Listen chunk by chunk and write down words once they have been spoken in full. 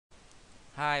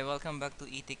Hi, welcome back to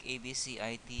ETIC ABC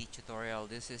IT tutorial.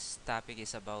 This topic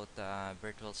is about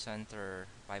Virtual Center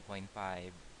 5.5.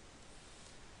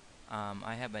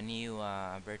 I have a new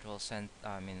Virtual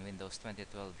Center in Windows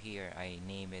 2012 here. I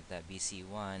name it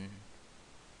BC1,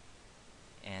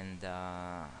 and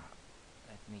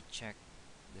let me check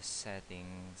the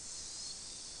settings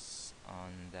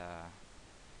on the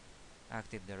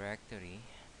Active Directory,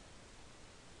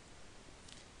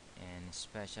 and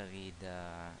especially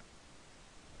the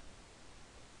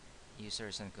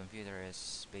users and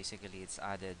computers. Basically, it's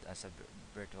added as a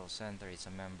virtual center. It's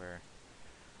a member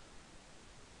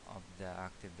of the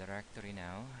Active Directory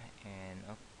now, and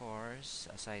of course,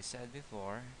 as I said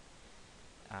before,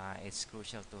 it's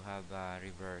crucial to have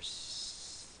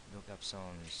reverse lookup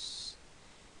zones.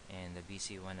 And the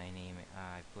BC1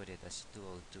 I put it as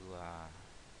 202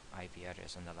 IP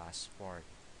address on the last port,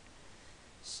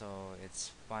 so it's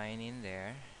fine in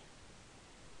there.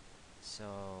 So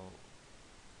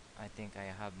I think I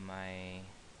have my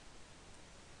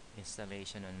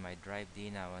installation on my drive D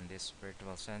now on this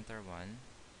virtual center one,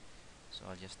 so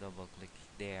I'll just double click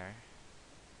there.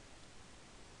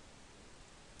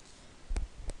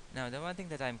 Now, the one thing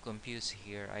that I'm confused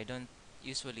here, I don't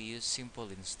usually use simple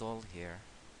install here.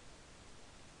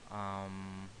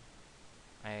 Um,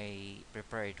 I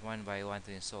prepare it one by one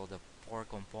to install the four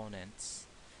components.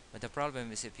 But the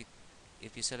problem is if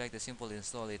you select the simple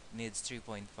install, it needs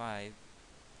 3.5.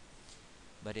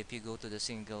 But if you go to the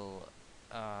single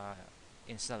uh,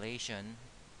 installation,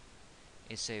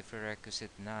 it's a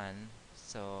prerequisite none.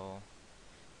 So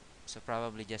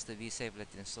probably just to be safe,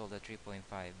 let's install the 3.5.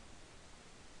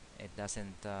 It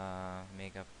doesn't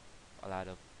make up a lot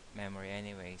of memory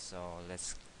anyway, so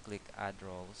let's click add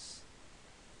roles,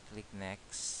 click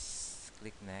next,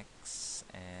 click next,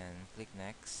 and click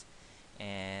next,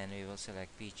 and we will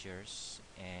select features,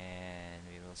 and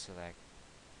we will select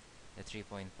the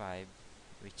 3.5,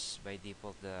 which by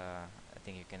default I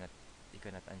think you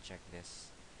cannot uncheck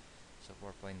this, so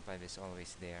 4.5 is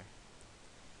always there.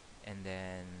 And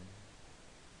then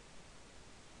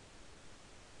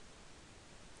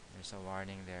there's a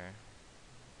warning there,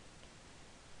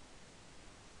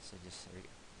 so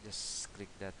just click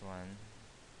that one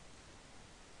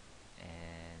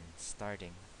and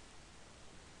starting.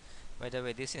 By the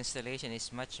way, this installation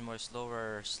is much more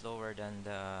slower than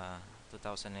the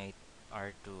 2008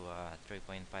 R2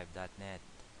 3.5.net.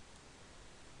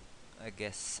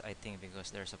 I think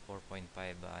because there's a 4.5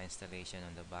 installation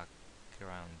on the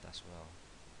background as well.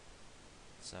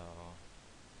 So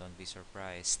don't be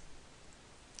surprised.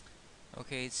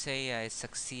 Okay, say I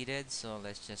succeeded, so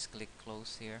let's just click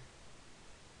close here,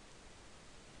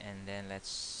 and then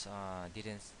let's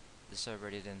didn't the server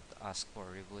didn't ask for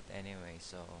reboot anyway,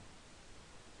 so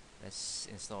let's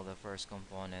install the first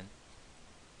component.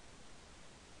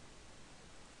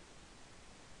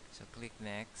 So click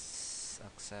next,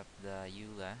 accept the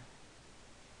EULA,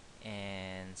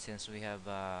 and since we have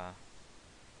a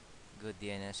good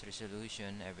DNS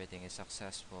resolution, everything is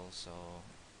successful, so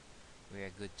we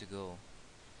are good to go.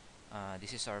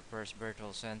 This is our first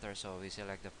virtual center, so we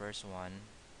select the first one.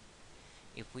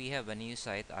 If we have a new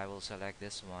site, I will select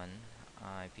this one.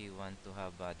 If you want to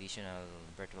have additional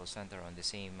virtual center on the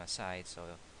same site, so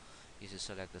you should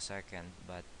select the second,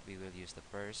 but we will use the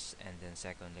first and then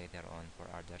second later on for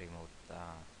the remote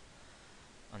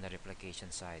on the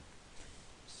replication side.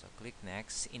 So click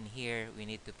next. In here, we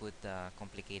need to put the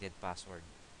complicated password.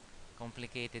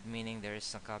 Complicated meaning there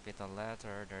is a capital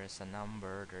letter, there is a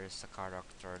number, there is a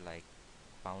character like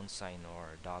pound sign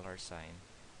or dollar sign.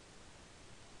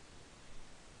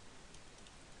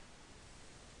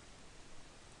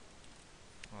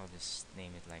 I'll just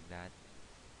name it like that.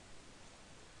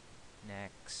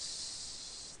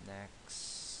 Next,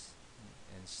 next,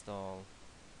 install.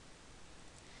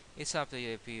 It's up to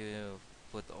you if you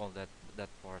put all that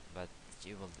part, but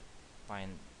you will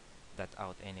find that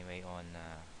out anyway on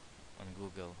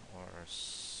Google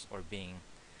or Bing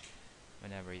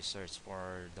whenever you search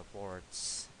for the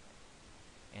ports.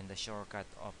 And the shortcut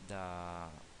of the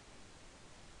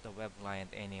web client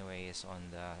anyway is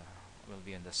on the will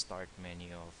be on the start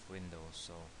menu of Windows,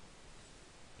 so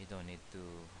you don't need to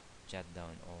jot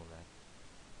down all that.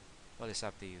 Well, it's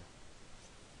up to you.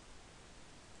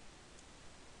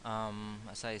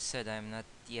 As I said, I'm not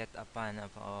yet a fan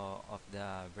of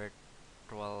the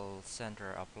virtual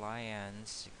center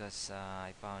appliance because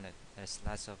I found it there's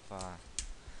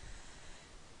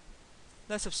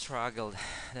lots of struggle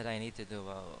that I need to do.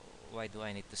 Why do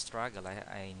I need to struggle?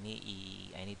 I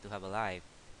need to have a life.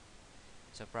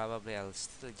 So probably I'll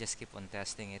still just keep on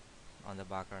testing it on the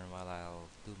background while I'll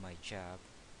do my job.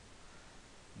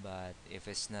 But if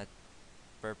it's not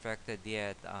perfected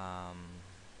yet. I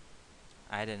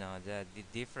don't know. The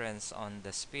difference on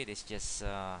the speed is just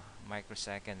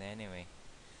microsecond anyway.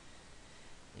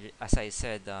 As I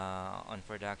said, on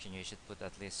production you should put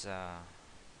at least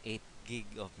 8 gig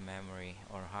of memory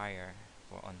or higher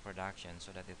for on production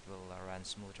so that it will run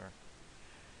smoother.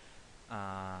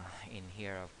 In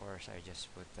here, of course, I just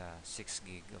put 6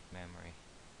 gig of memory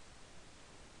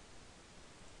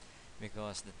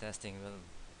because the testing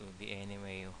will be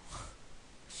anyway.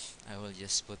 I will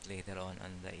just put later on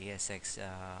the ESX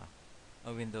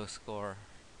a Windows core,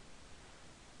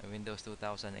 a Windows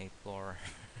 2008 core,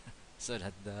 so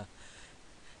that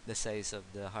the size of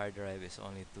the hard drive is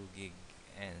only 2 gig,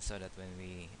 and so that when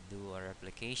we do a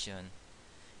replication,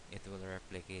 it will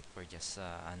replicate for just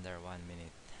under 1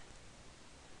 minute.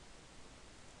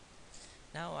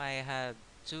 Now I have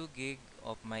 2 gig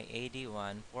of my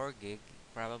 81, 4 gig.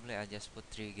 Probably I'll just put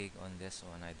 3 gig on this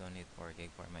one. I don't need 4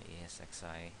 gig for my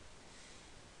ESXi.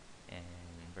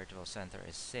 And virtual center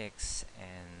is 6.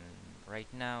 And right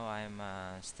now I'm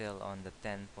still on the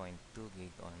 10.2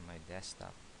 gig on my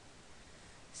desktop.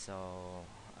 So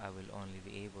I will only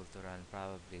be able to run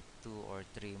probably 2 or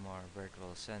 3 more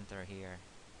virtual center here.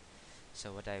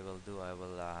 So what I will do, I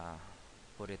will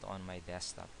put it on my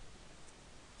desktop,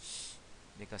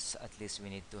 because at least we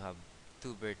need to have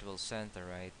 2 virtual center,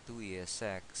 right? 2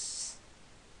 ESX,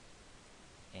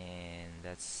 and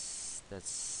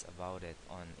that's about it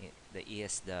on it.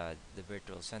 The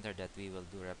virtual center that we will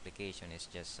do replication is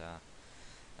just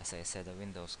as I said, a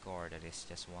Windows core that is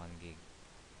just 1 gig,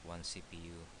 1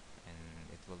 CPU, and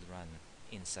it will run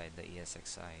inside the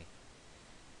ESXi.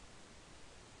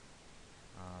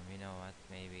 You know what,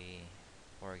 maybe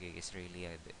 4 gig is really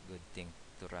a good thing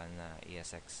to run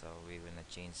ESX, so we will not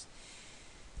change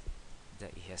the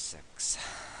ESX.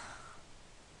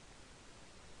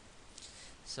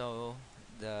 So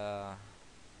the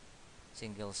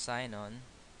single sign-on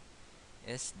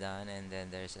is done, and then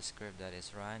there's a script that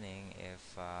is running.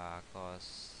 If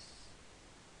cause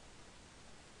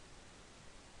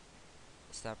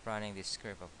stop running this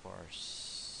script, of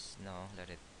course. No, let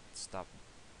it stop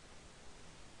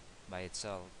by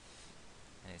itself,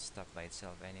 and it stopped by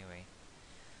itself anyway.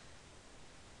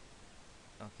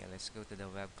 Okay, let's go to the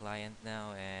web client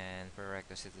now, and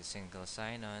prerequisite is single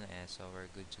sign-on, and so we're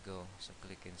good to go. So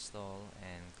click install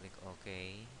and click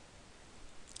OK.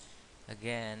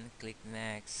 Again, click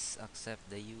next, accept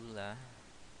the EULA.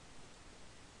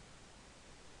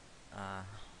 Uh,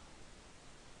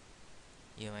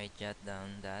 you might jot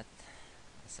down that,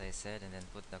 as I said, and then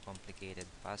put the complicated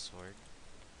password,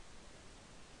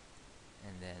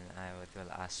 and then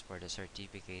will ask for the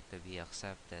certificate to be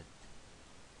accepted.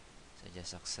 So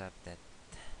just accept it,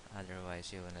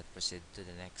 otherwise you will not proceed to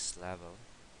the next level.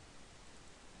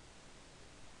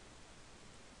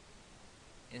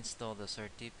 Install the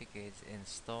certificates,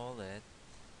 install it,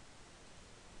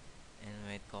 and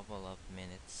wait couple of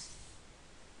minutes.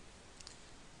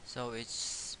 So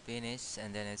it's finished,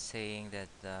 and then it's saying that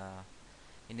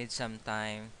you need some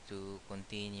time to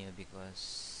continue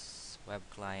because web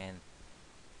client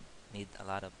need a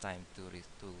lot of time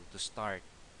to start,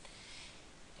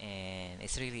 and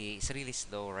it's really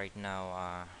slow right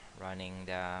now. Running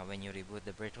the When you reboot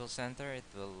the virtual center,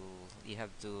 you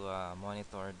have to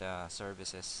monitor the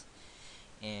services,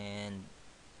 and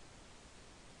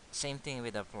same thing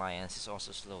with appliance, is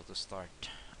also slow to start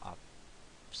up,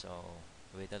 so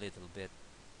wait a little bit.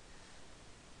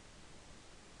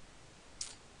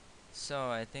 So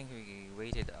I think we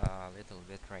waited a little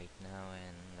bit right now,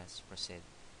 and let's proceed.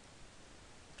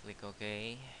 Click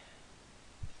OK.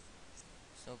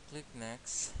 So click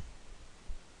next,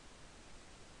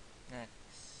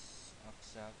 next,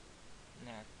 accept,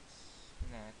 next,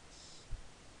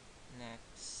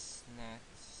 next,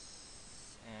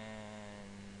 next,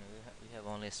 and we have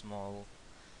only small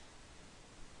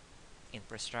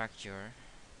infrastructure,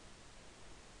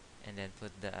 and then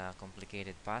put the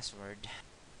complicated password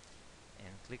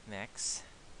and click next,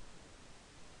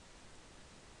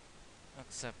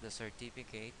 accept the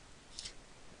certificate.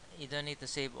 You don't need to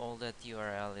save all that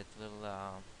URL.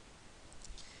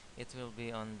 It will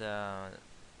be on the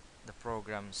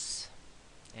programs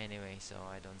anyway, so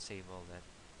I don't save all that.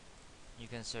 You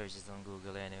can search it on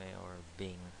Google anyway, or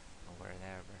Bing, or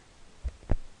wherever,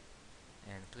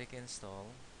 and click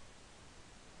install.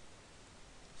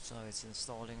 So it's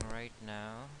installing right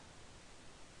now.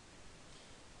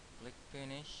 Click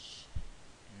finish,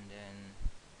 and then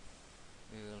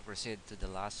we will proceed to the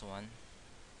last one,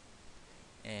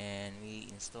 and we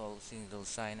install single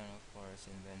sign-on, of course,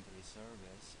 inventory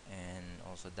service, and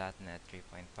also .NET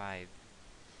 3.5,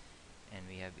 and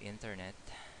we have internet,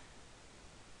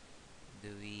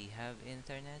 Do we have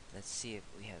internet? Let's see if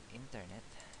we have internet.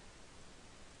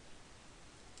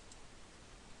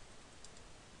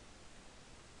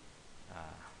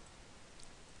 Ah,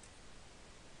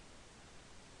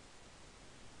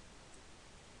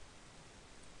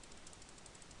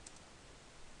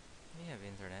 we have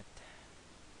internet.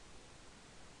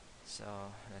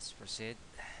 So let's proceed.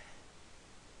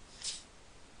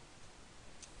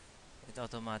 It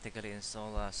automatically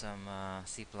install some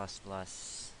C++,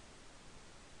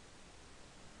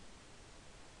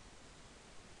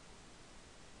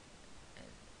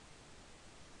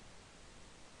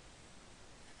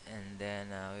 and then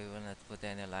we will not put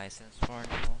any license for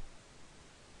now.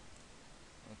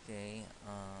 Okay.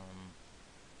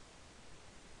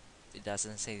 It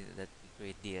doesn't say that we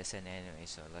create DSN anyway,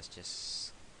 so let's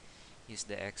just use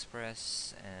the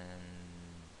Express and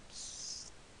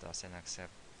doesn't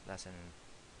accept, doesn't,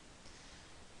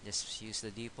 just use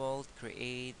the default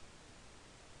create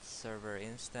server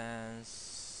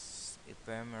instance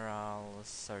ephemeral.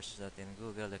 Search that in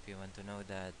Google if you want to know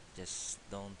that. Just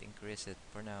don't increase it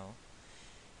for now.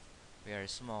 We are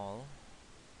small,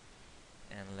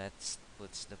 and let's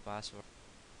put the password.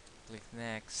 Click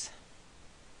next.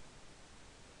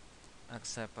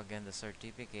 Accept again the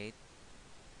certificate,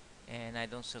 and I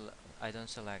don't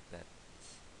select that.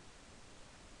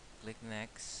 Click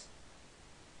next.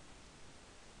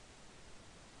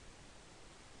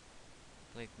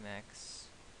 Click next.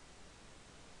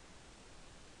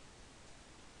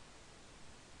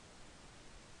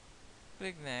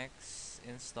 Click next.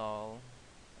 Install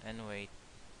and wait.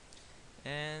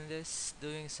 And it's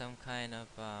doing some kind of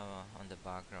on the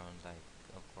background, like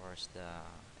of course the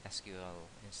SQL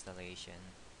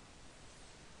installation.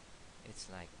 It's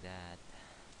like that,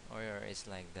 or it's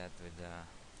like that with the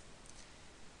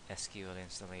SQL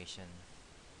installation,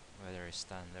 whether it's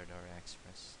standard or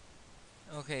express.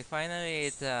 Okay, finally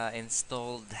it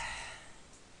installed.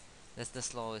 That's the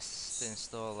slowest to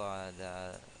install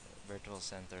the virtual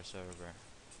center server.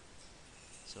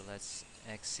 So let's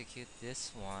execute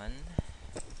this one,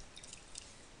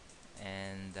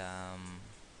 and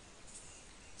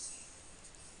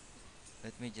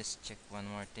let me just check one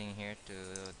more thing here to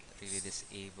really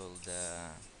disable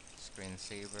the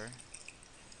screensaver.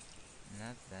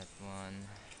 Not that one.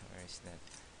 Where is that?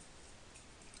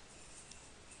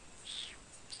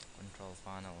 Control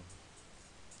panel.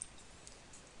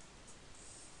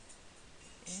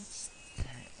 It's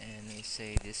and we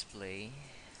say display,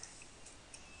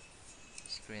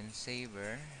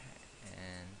 screensaver,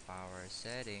 and power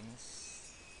settings,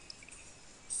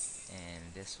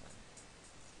 and this one.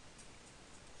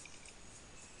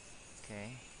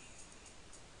 Okay.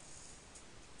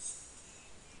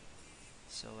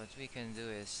 So what we can do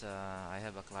is I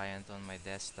have a client on my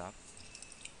desktop.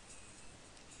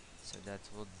 So that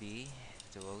would be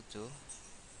 202,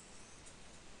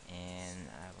 and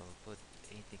I will put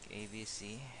ATIC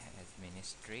ABC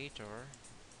administrator,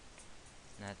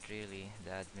 not really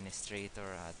the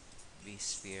administrator at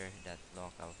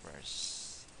vsphere.local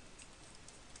first,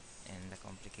 and the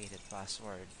complicated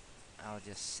password. I'll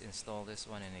just install this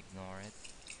one and ignore it.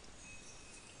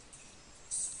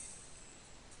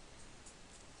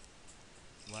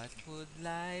 What would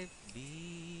life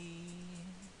be?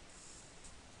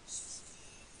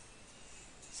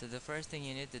 So the first thing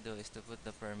you need to do is to put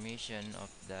the permission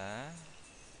of the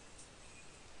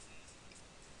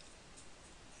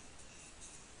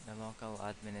local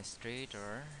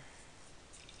administrator,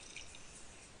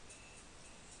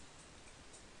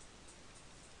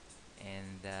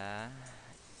 and the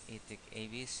ATIC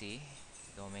ABC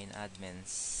domain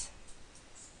admins.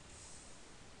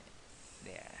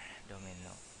 There, domain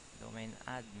no, domain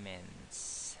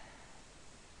admins.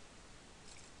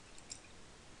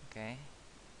 Okay,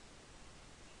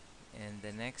 and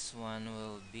the next one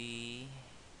will be,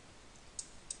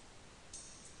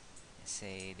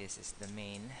 say this is the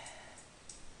main,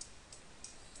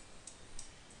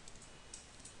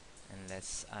 and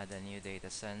let's add a new data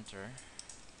center,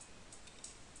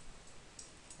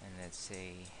 and let's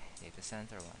say data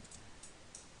center 1.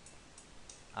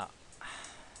 Ah,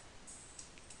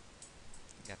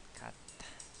 got cut.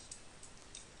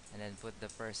 And then put the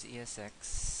first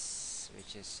ESX,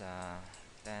 which is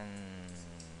 10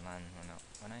 1 no,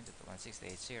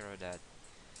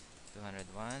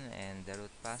 192.168.0.201, and the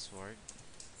root password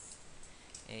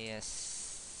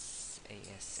AS.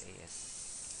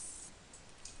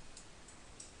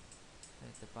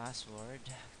 That's the password.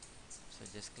 So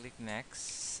just click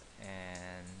next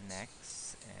and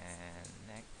next and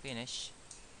next, finish,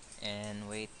 and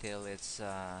wait till it's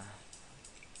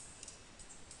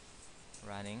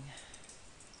running.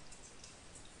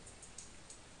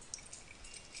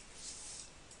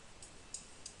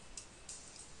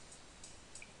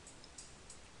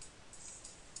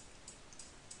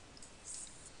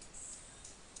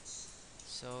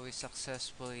 So we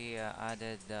successfully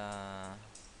added the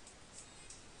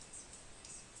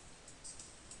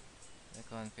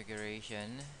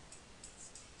configuration,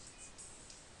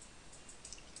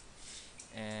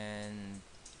 and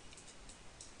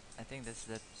I think that's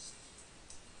the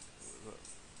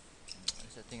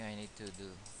thing I need to do.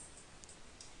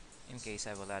 In case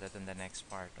I will add it in the next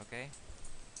part, okay?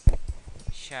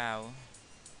 Ciao.